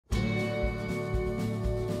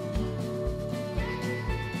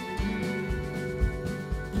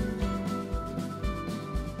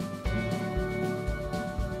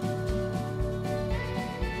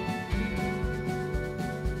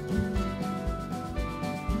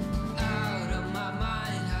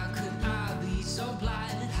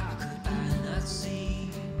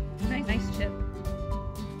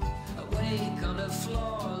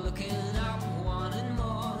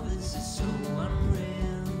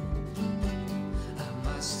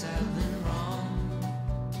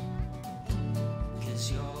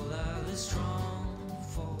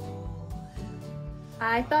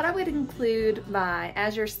I thought I would include my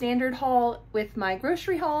Azure Standard haul with my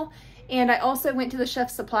grocery haul, and I also went to the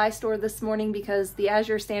Chef's Supply store this morning because the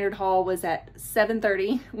Azure Standard haul was at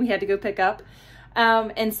 7:30. We had to go pick up.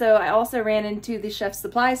 And so I also ran into the Chef's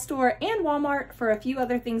Supply store and Walmart for a few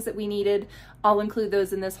other things that we needed. I'll include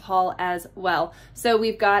those in this haul as well. So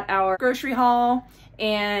we've got our grocery haul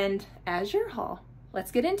and Azure haul. Let's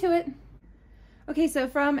get into it. Okay, so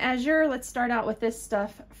from Azure, let's start out with this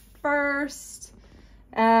stuff first.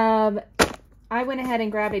 I went ahead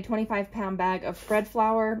and grabbed a 25-pound bag of bread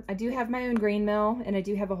flour. I do have my own grain mill, and I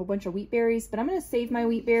do have a whole bunch of wheat berries, but I'm going to save my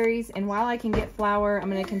wheat berries, and while I can get flour, I'm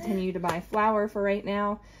going to continue to buy flour for right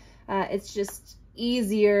now. It's just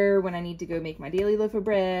easier when I need to go make my daily loaf of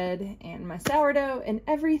bread and my sourdough and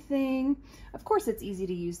everything. Of course, it's easy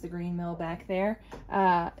to use the grain mill back there.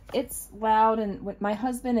 It's loud, and my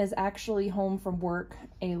husband is actually home from work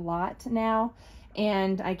a lot now,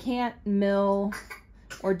 and I can't mill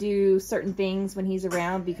or do certain things when he's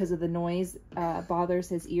around because of the noise bothers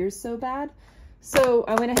his ears so bad. So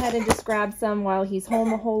I went ahead and just grabbed some while he's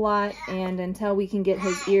home a whole lot, and until we can get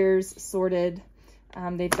his ears sorted,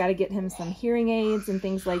 they've got to get him some hearing aids and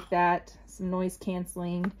things like that, some noise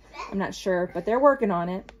canceling. I'm not sure, but they're working on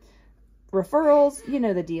it. Referrals, you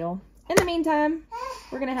know the deal. In the meantime,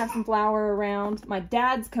 we're gonna have some flour around. My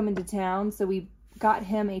dad's coming to town, so we got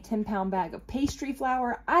him a 10-pound bag of pastry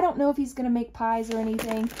flour. I don't know if he's gonna make pies or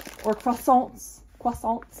anything, or croissants,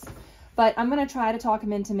 but I'm gonna try to talk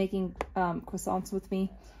him into making croissants with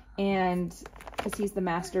me, and because he's the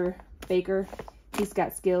master baker, he's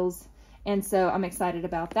got skills, and so I'm excited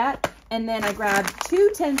about that. And then I grabbed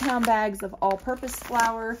 2 10-pound bags of all-purpose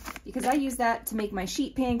flour because I use that to make my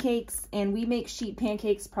sheet pancakes, and we make sheet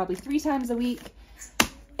pancakes probably 3 times a week,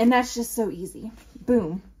 and that's just so easy.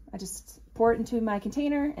 Boom, I just pour it into my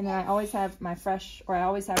container, and then I always have my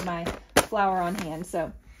flour on hand.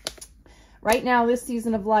 So right now, this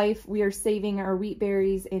season of life, we are saving our wheat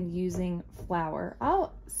berries and using flour.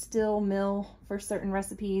 I'll still mill for certain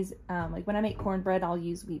recipes. Like when I make cornbread, I'll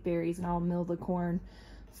use wheat berries and I'll mill the corn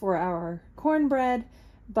for our cornbread.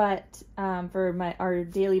 But for our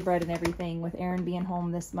daily bread and everything, with Aaron being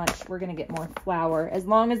home this much, we're going to get more flour. As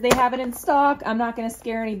long as they have it in stock, I'm not going to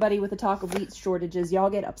scare anybody with the talk of wheat shortages. Y'all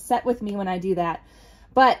get upset with me when I do that.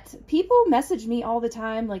 But people message me all the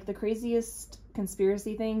time, like the craziest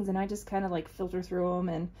conspiracy things, and I just kind of like filter through them.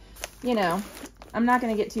 And, you know, I'm not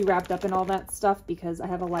going to get too wrapped up in all that stuff because I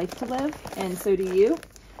have a life to live, and so do you.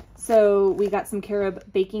 So we got some carob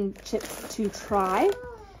baking chips to try.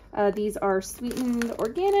 These are sweetened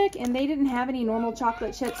organic, and they didn't have any normal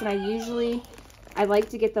chocolate chips, and I like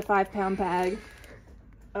to get the 5-pound bag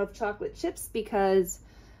of chocolate chips because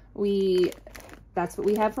that's what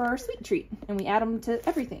we have for our sweet treat, and we add them to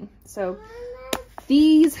everything. So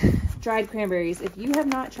these dried cranberries, if you have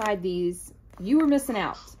not tried these, you are missing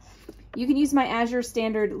out. You can use my Azure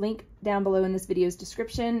Standard link down below in this video's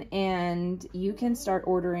description, and you can start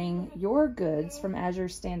ordering your goods from Azure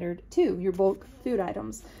Standard too, your bulk food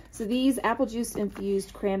items. So these apple juice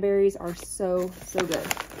infused cranberries are so good.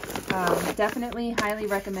 Definitely highly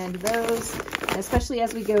recommend those, especially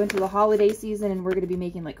as we go into the holiday season and we're going to be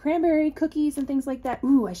making like cranberry cookies and things like that.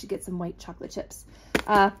 Ooh, I should get some white chocolate chips.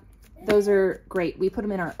 Those are great. We put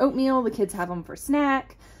them in our oatmeal. The kids have them for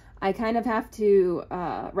snack. I kind of have to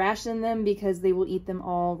ration them because they will eat them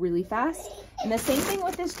all really fast. And the same thing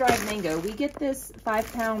with this dried mango. We get this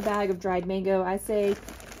 5-pound bag of dried mango. I say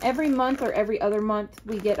every month or every other month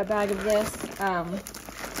we get a bag of this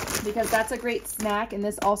because that's a great snack. And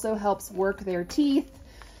this also helps work their teeth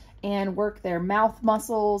and work their mouth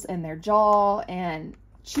muscles and their jaw, and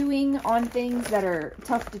chewing on things that are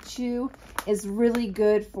tough to chew is really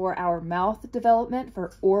good for our mouth development,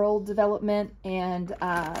 for oral development. And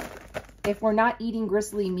if we're not eating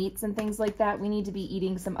gristly meats and things like that, we need to be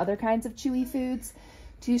eating some other kinds of chewy foods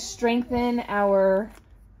to strengthen our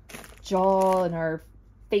jaw and our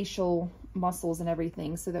facial muscles and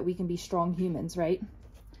everything so that we can be strong humans, right?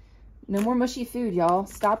 No more mushy food, y'all.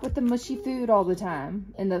 Stop with the mushy food all the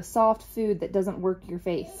time and the soft food that doesn't work your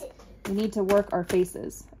face. We need to work our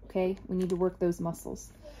faces, okay? We need to work those muscles.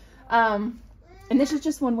 And this is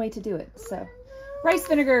just one way to do it. So rice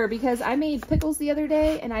vinegar, because I made pickles the other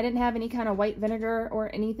day and I didn't have any kind of white vinegar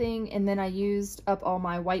or anything, and then I used up all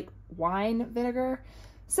my white wine vinegar.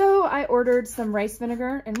 So I ordered some rice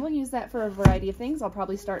vinegar, and we'll use that for a variety of things. I'll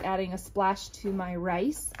probably start adding a splash to my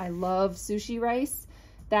rice. I love sushi rice.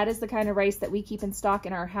 That is the kind of rice that we keep in stock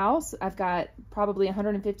in our house. I've got probably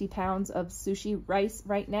 150 pounds of sushi rice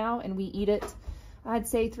right now, and we eat it, I'd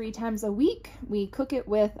say 3 times a week. We cook it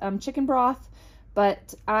with chicken broth,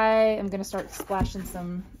 but I am going to start splashing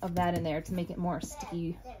some of that in there to make it more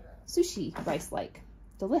sticky sushi rice-like.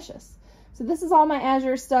 Delicious. So this is all my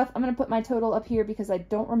Azure stuff. I'm going to put my total up here because I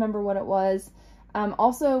don't remember what it was.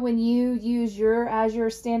 Also, when you use your Azure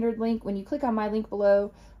Standard link, when you click on my link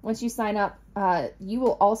below, once you sign up, you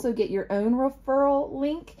will also get your own referral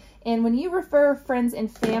link. And when you refer friends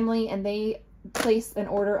and family and they place an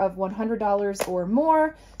order of $100 or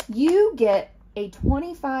more, you get a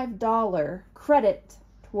 $25 credit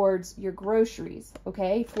towards your groceries,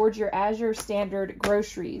 okay? Towards your Azure Standard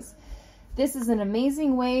groceries. This is an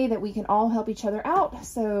amazing way that we can all help each other out.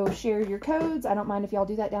 So share your codes. I don't mind if y'all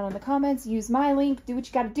do that down in the comments. Use my link. Do what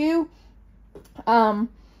you got to do.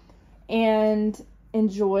 And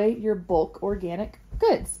enjoy your bulk organic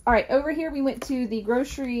goods. All right, over here we went to the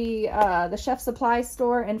grocery, the chef supply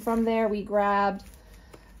store, and from there we grabbed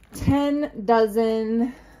 10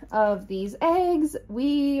 dozen of these eggs.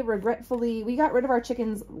 We got rid of our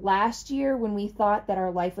chickens last year when we thought that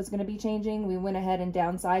our life was going to be changing. We went ahead and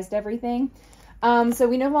downsized everything. So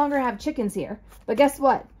we no longer have chickens here. But guess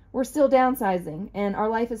what? We're still downsizing and our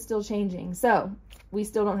life is still changing. So we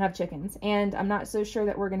still don't have chickens. And I'm not so sure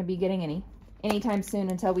that we're going to be getting any anytime soon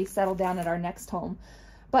until we settle down at our next home.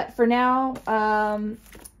 But for now,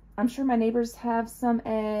 I'm sure my neighbors have some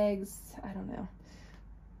eggs. I don't know.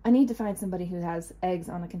 I need to find somebody who has eggs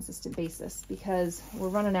on a consistent basis because we're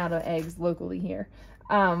running out of eggs locally here.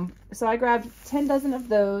 So I grabbed 10 dozen of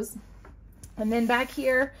those. And then back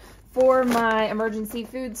here for my emergency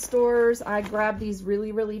food stores, I grabbed these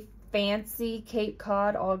really, really fancy Cape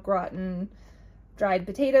Cod au gratin dried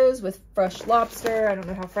potatoes with fresh lobster. I don't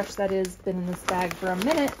know how fresh that is. Been in this bag for a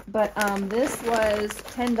minute, but this was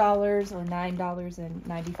 $10 or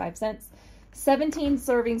 $9.95. 17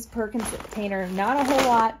 servings per container, not a whole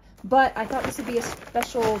lot, but I thought this would be a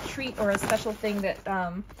special treat or a special thing that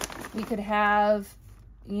we could have,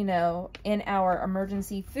 you know, in our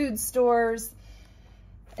emergency food stores.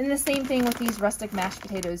 And the same thing with these rustic mashed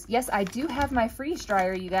potatoes. Yes, I do have my freeze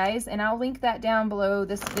dryer, you guys, and I'll link that down below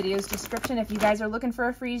this video's description if you guys are looking for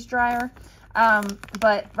a freeze dryer.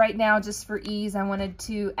 But right now, just for ease, I wanted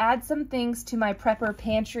to add some things to my prepper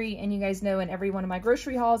pantry. And you guys know in every one of my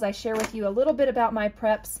grocery hauls, I share with you a little bit about my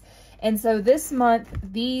preps. And so this month,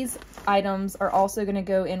 these items are also going to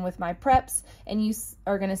go in with my preps. And you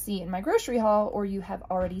are going to see in my grocery haul, or you have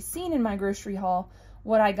already seen in my grocery haul,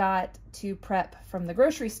 what I got to prep from the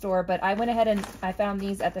grocery store. But I went ahead and I found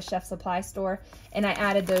these at the chef supply store and I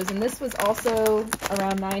added those. And this was also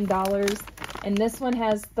around $9. And this one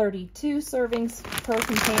has 32 servings per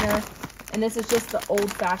container. And this is just the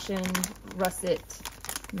old-fashioned russet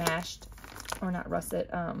mashed, or not russet,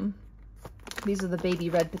 these are the baby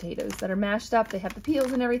red potatoes that are mashed up. They have the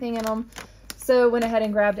peels and everything in them. So went ahead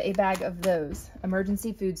and grabbed a bag of those.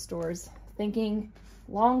 Emergency food stores, thinking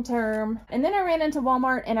long term. And then I ran into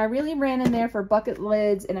Walmart and I really ran in there for bucket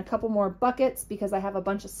lids and a couple more buckets because I have a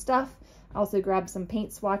bunch of stuff. I also grabbed some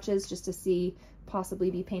paint swatches just to see,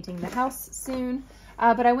 possibly be painting the house soon.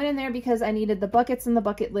 But I went in there because I needed the buckets and the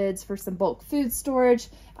bucket lids for some bulk food storage.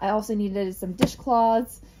 I also needed some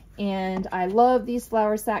dishcloths, and I love these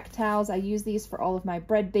flour sack towels. I use these for all of my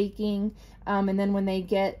bread baking. And then when they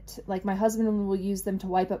get, like, my husband will use them to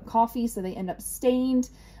wipe up coffee so they end up stained.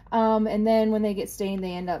 And then when they get stained,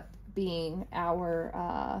 they end up being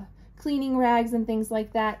our cleaning rags and things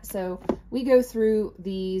like that. So we go through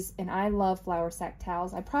these, and I love flour sack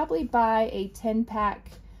towels. I probably buy a 10-pack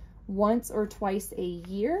once or twice a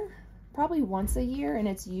year, probably once a year, and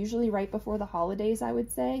it's usually right before the holidays, I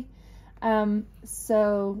would say.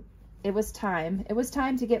 So it was time. It was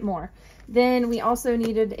time to get more. Then we also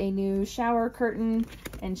needed a new shower curtain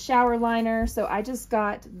and shower liner. So I just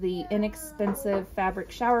got the inexpensive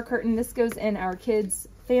fabric shower curtain. This goes in our kids'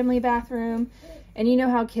 family bathroom. And you know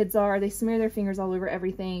how kids are. They smear their fingers all over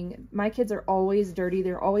everything. My kids are always dirty.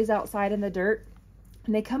 They're always outside in the dirt.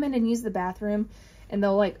 And they come in and use the bathroom, and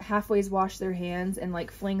they'll like halfways wash their hands and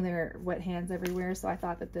like fling their wet hands everywhere. So I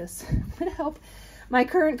thought that this would help. My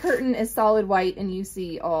current curtain is solid white, and you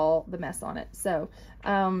see all the mess on it. So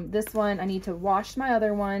this one, I need to wash my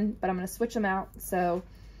other one, but I'm going to switch them out. So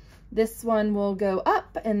this one will go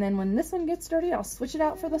up, and then when this one gets dirty, I'll switch it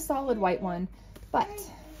out for the solid white one. But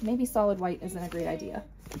maybe solid white isn't a great idea.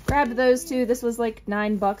 Grabbed those two. This was like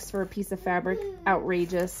 $9 for a piece of fabric.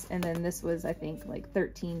 Outrageous. And then this was, I think, like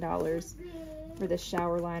 $13 for this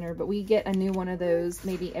shower liner. But we get a new one of those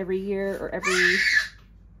maybe every year or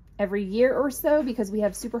every year or so because we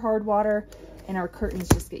have super hard water and our curtains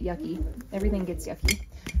just get yucky. Everything gets yucky.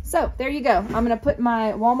 So there you go. I'm gonna put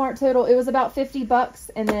my Walmart total. It was about 50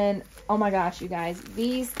 bucks, and then oh my gosh, you guys,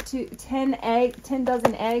 these 10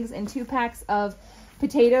 dozen eggs and 2 packs of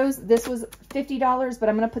potatoes. This was $50, but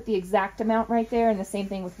I'm gonna put the exact amount right there, and the same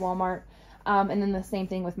thing with Walmart. And then the same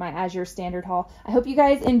thing with my Azure Standard haul. I hope you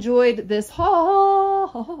guys enjoyed this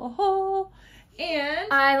haul.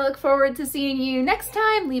 And I look forward to seeing you next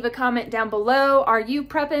time. Leave a comment down below. Are you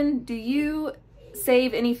prepping? Do you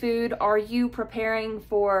save any food? Are you preparing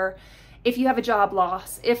for if you have a job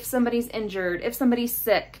loss, if somebody's injured, if somebody's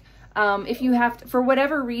sick, if you have to, for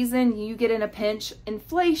whatever reason you get in a pinch,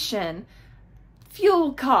 inflation,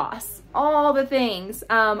 fuel costs, all the things.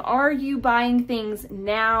 Are you buying things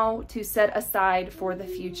now to set aside for the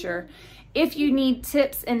future? If you need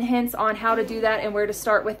tips and hints on how to do that and where to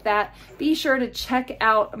start with that, be sure to check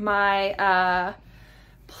out my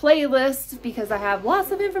playlist, because I have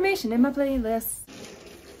lots of information in my playlist.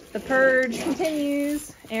 The purge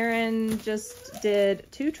continues. Aaron just did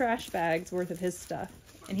 2 trash bags worth of his stuff.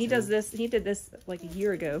 And he does this, he did this like a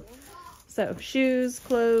year ago. So shoes,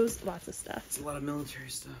 clothes, lots of stuff. It's a lot of military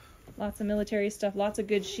stuff. Lots of military stuff, lots of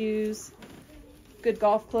good shoes, good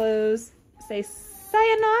golf clothes. Say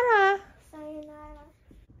sayonara.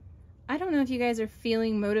 I don't know if you guys are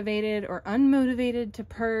feeling motivated or unmotivated to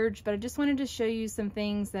purge, but I just wanted to show you some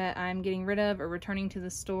things that I'm getting rid of or returning to the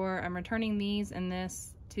store. I'm returning these and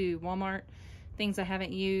this to Walmart, things I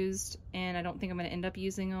haven't used, and I don't think I'm going to end up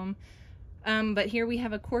using them. But here we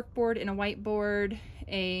have a cork board and a whiteboard,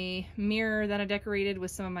 a mirror that I decorated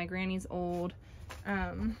with some of my granny's old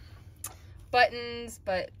buttons,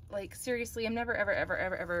 but like seriously, I'm never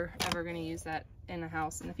ever going to use that in a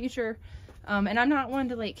house in the future. And I'm not one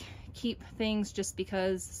to like keep things just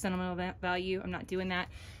because sentimental value. I'm not doing that.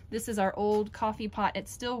 This is our old coffee pot. It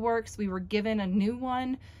still works. We were given a new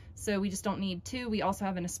one, so we just don't need 2. We also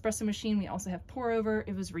have an espresso machine. We also have pour over.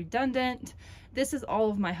 It was redundant. This is all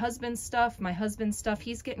of my husband's stuff. My husband's stuff,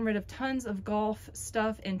 he's getting rid of tons of golf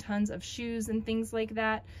stuff and tons of shoes and things like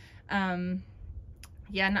that.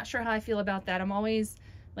 Yeah, I'm not sure how I feel about that. I'm always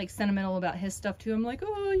like sentimental about his stuff too. I'm like,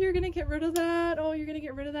 oh, you're gonna get rid of that. Oh, you're gonna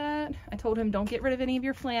get rid of that. I told him, don't get rid of any of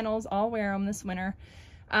your flannels. I'll wear them this winter.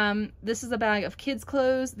 This is a bag of kids'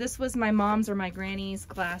 clothes. This was my mom's or my granny's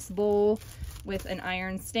glass bowl with an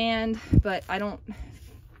iron stand, but I don't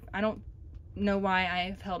know why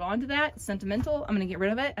I've held on to that. It's sentimental. I'm gonna get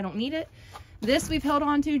rid of it. I don't need it. This we've held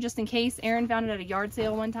on to just in case. Aaron found it at a yard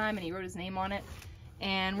sale one time and he wrote his name on it.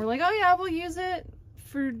 And we're like, oh yeah, we'll use it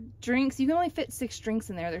for drinks. You can only fit 6 drinks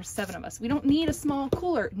in there. There's 7 of us. We don't need a small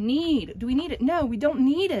cooler. Do we need it? No, we don't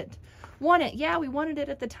need it. Want it? Yeah, we wanted it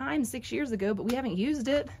at the time 6 years ago, but we haven't used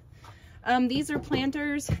it. These are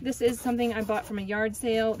planters. This is something I bought from a yard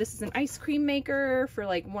sale. This is an ice cream maker for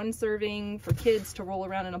like 1 serving for kids to roll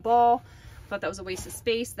around in a ball. Thought that was a waste of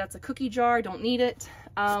space. That's a cookie jar. Don't need it.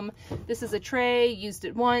 This is a tray. Used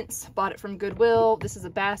it once. Bought it from Goodwill. This is a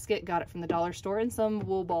basket. Got it from the dollar store, and some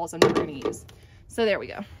wool balls I'm never going to use. So there we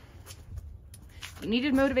go. You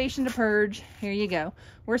needed motivation to purge. Here you go.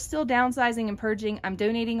 We're still downsizing and purging. I'm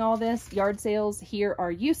donating all this. Yard sales here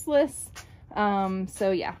are useless.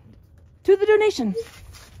 So yeah, to the donation.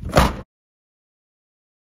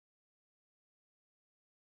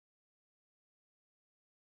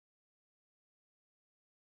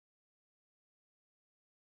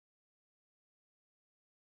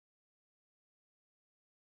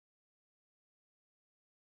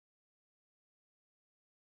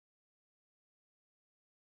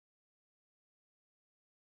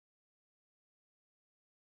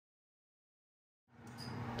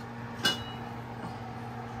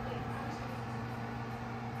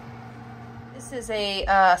 This is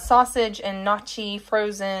a sausage and gnocchi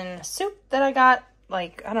frozen soup that I got,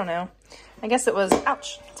 like, I don't know. I guess it was,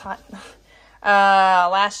 ouch, it's hot,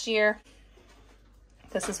 last year.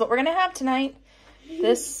 This is what we're going to have tonight.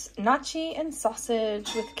 This gnocchi and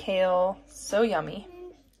sausage with kale. So yummy.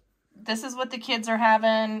 This is what the kids are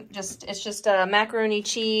having. It's just macaroni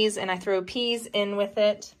cheese, and I throw peas in with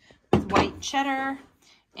it with white cheddar.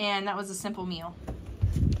 And that was a simple meal.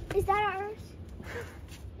 Is that ours?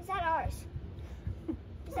 Is that ours?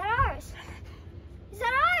 Is that ours? Is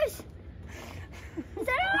that ours? Is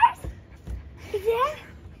that ours? Is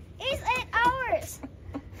it ours?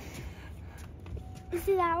 Is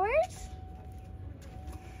it ours?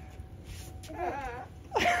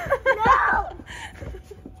 No!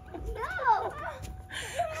 No!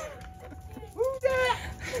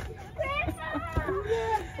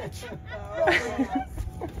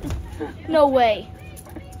 No way.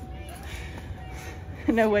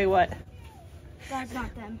 No way what? That's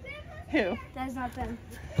not them. Who? That's not them.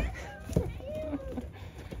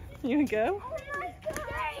 You wanna go? Oh my God.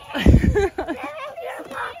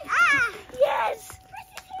 Yes.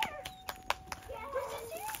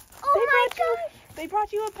 Oh my God. They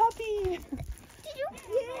brought you a puppy. Did you?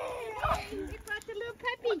 Yeah. They brought the little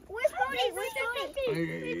puppy. Where's Bodie? Where's the puppy?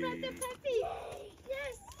 They brought the puppy.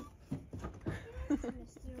 Yes.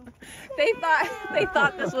 They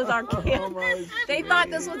thought this was our camper. They thought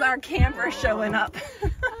this was our camper showing up.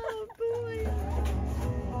 Oh boy.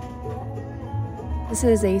 This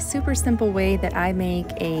is a super simple way that I make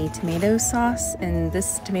a tomato sauce, and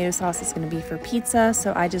this tomato sauce is going to be for pizza.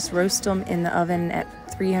 So I just roast them in the oven at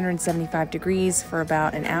 375 degrees for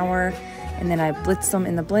about an hour, and then I blitz them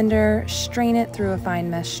in the blender, strain it through a fine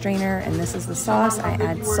mesh strainer, and this is the sauce. I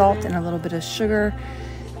add salt and a little bit of sugar,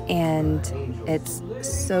 and it's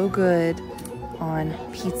so good on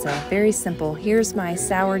pizza. Very simple. Here's my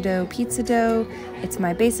sourdough pizza dough. It's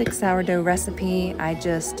my basic sourdough recipe. I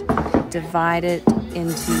just divide it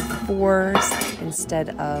into fours instead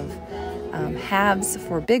of halves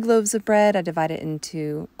for big loaves of bread. I divide it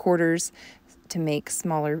into quarters to make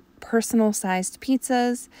smaller personal sized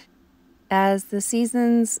pizzas. As the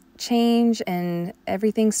seasons change and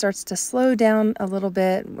everything starts to slow down a little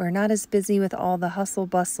bit, we're not as busy with all the hustle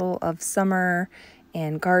bustle of summer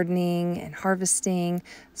and gardening and harvesting.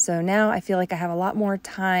 So now I feel like I have a lot more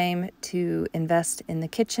time to invest in the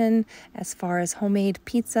kitchen as far as homemade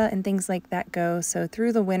pizza and things like that go. So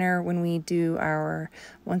through the winter, when we do our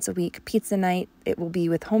once a week pizza night, it will be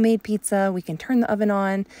with homemade pizza. We can turn the oven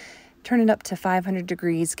on, turn it up to 500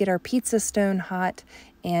 degrees, get our pizza stone hot,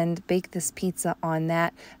 and bake this pizza on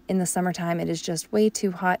that. In the summertime, it is just way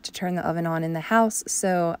too hot to turn the oven on in the house,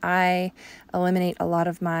 so I eliminate a lot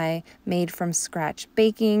of my made from scratch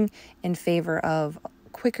baking in favor of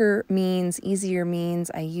quicker means, easier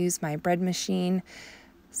means. I use my bread machine.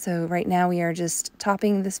 So right now we are just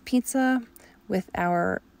topping this pizza with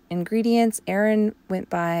our ingredients. Aaron went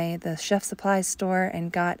by the chef supply store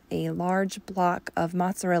and got a large block of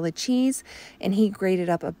mozzarella cheese, and he grated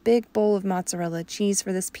up a big bowl of mozzarella cheese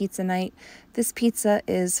for this pizza night. This pizza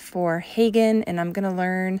is for Hagen, and I'm going to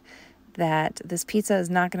learn that this pizza is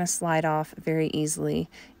not going to slide off very easily,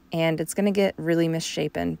 and it's going to get really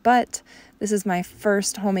misshapen. But this is my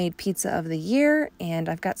first homemade pizza of the year, and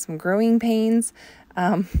I've got some growing pains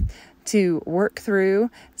to work through,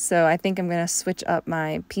 so I think I'm going to switch up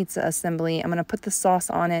my pizza assembly. I'm going to put the sauce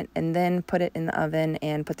on it and then put it in the oven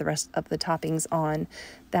and put the rest of the toppings on.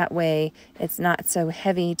 That way it's not so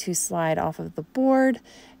heavy to slide off of the board.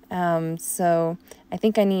 So I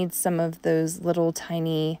think I need some of those little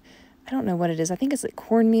tiny, I don't know what it is. I think it's like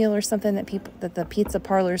cornmeal or something that the pizza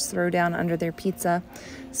parlors throw down under their pizza.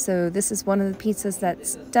 So this is one of the pizzas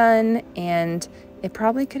that's done, and it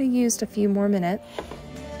probably could have used a few more minutes.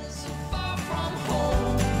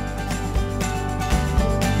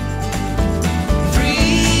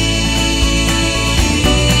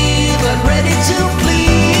 Ready to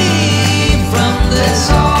flee from this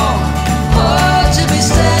all, or to be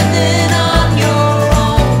standing on your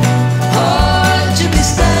own, or to be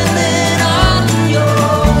standing on your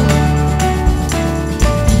own.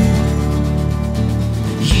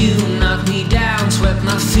 You knocked me down, swept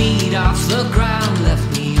my feet off the ground,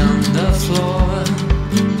 left me on the floor.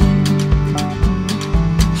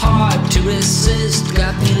 Hard to resist,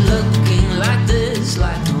 got me looking like this,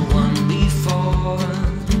 like no one before.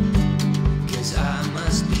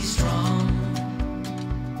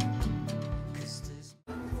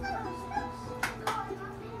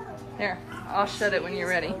 There, I'll shut it when you're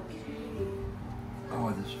ready. Oh,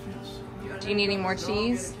 this feels so good. Do you need any more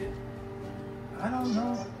cheese? I don't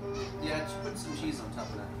know. Yeah, just put some cheese on top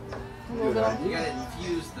of that. A little bit. You gotta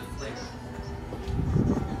infuse the flavor.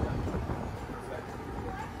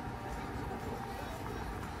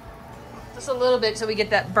 Just a little bit so we get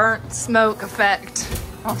that burnt smoke effect.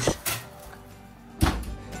 Oh.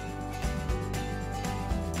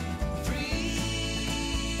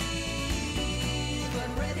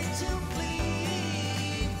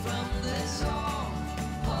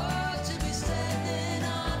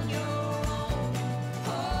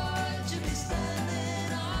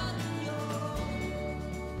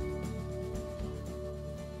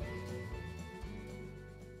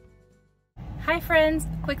 Hi friends,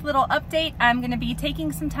 quick little update. I'm going to be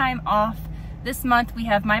taking some time off this month. We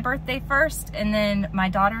have my birthday first, and then my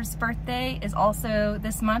daughter's birthday is also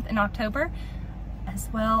this month in October, as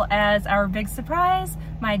well as our big surprise.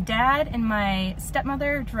 My dad and my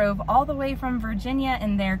stepmother drove all the way from Virginia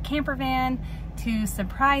in their camper van to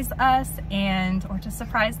surprise us or to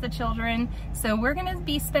surprise the children. So we're gonna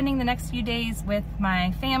be spending the next few days with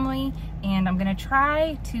my family, and I'm gonna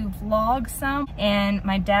try to vlog some, and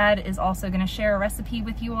my dad is also gonna share a recipe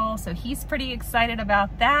with you all, so he's pretty excited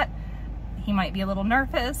about that. He might be a little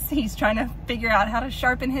nervous. He's trying to figure out how to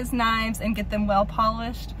sharpen his knives and get them well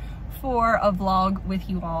polished for a vlog with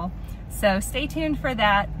you all. So stay tuned for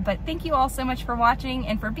that, but thank you all so much for watching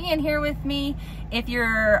and for being here with me. If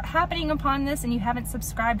you're happening upon this and you haven't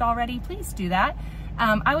subscribed already, please do that.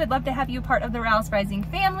 I would love to have you a part of the Rouse Rising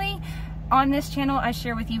family. On this channel, I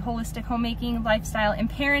share with you holistic homemaking, lifestyle, and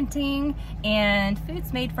parenting, and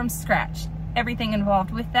foods made from scratch. Everything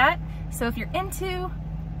involved with that. So if you're into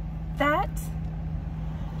that,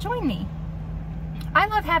 join me. I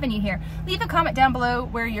love having you here. Leave a comment down below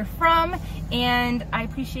where you're from, and I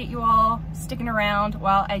appreciate you all sticking around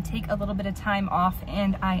while I take a little bit of time off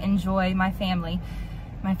and I enjoy my family.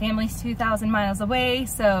 My family's 2,000 miles away,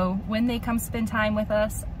 so when they come spend time with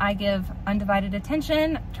us, I give undivided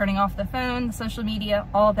attention, turning off the phone, the social media,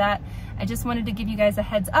 all that. I just wanted to give you guys a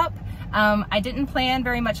heads up. I didn't plan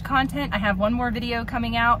very much content. I have one more video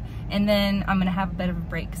coming out, and then I'm gonna have a bit of a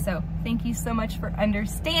break. So thank you so much for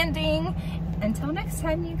understanding. Until next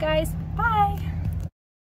time, you guys, bye.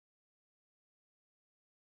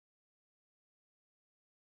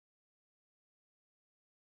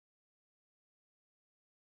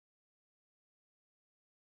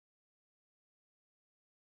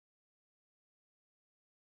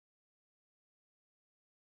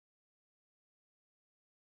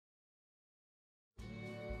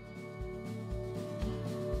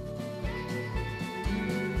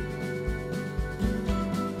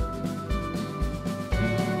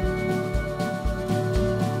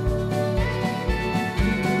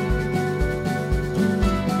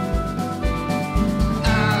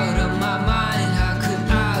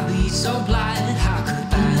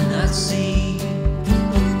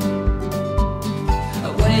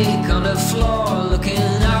 On the floor,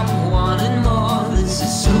 looking up, wanting more. This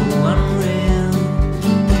is so unreal.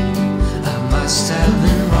 I must have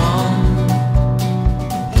been wrong,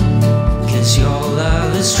 'cause your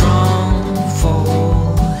love is strong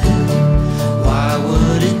for him. Why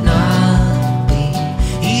would it not be?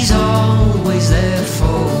 He's always there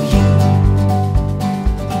for you.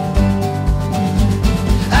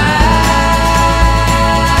 I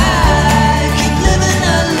keep living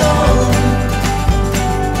alone,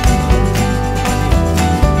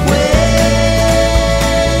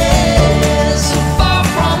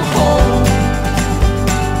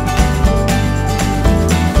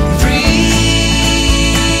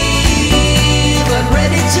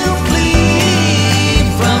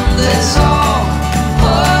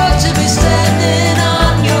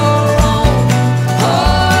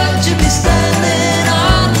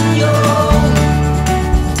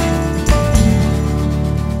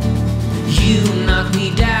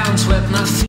 swept my feet.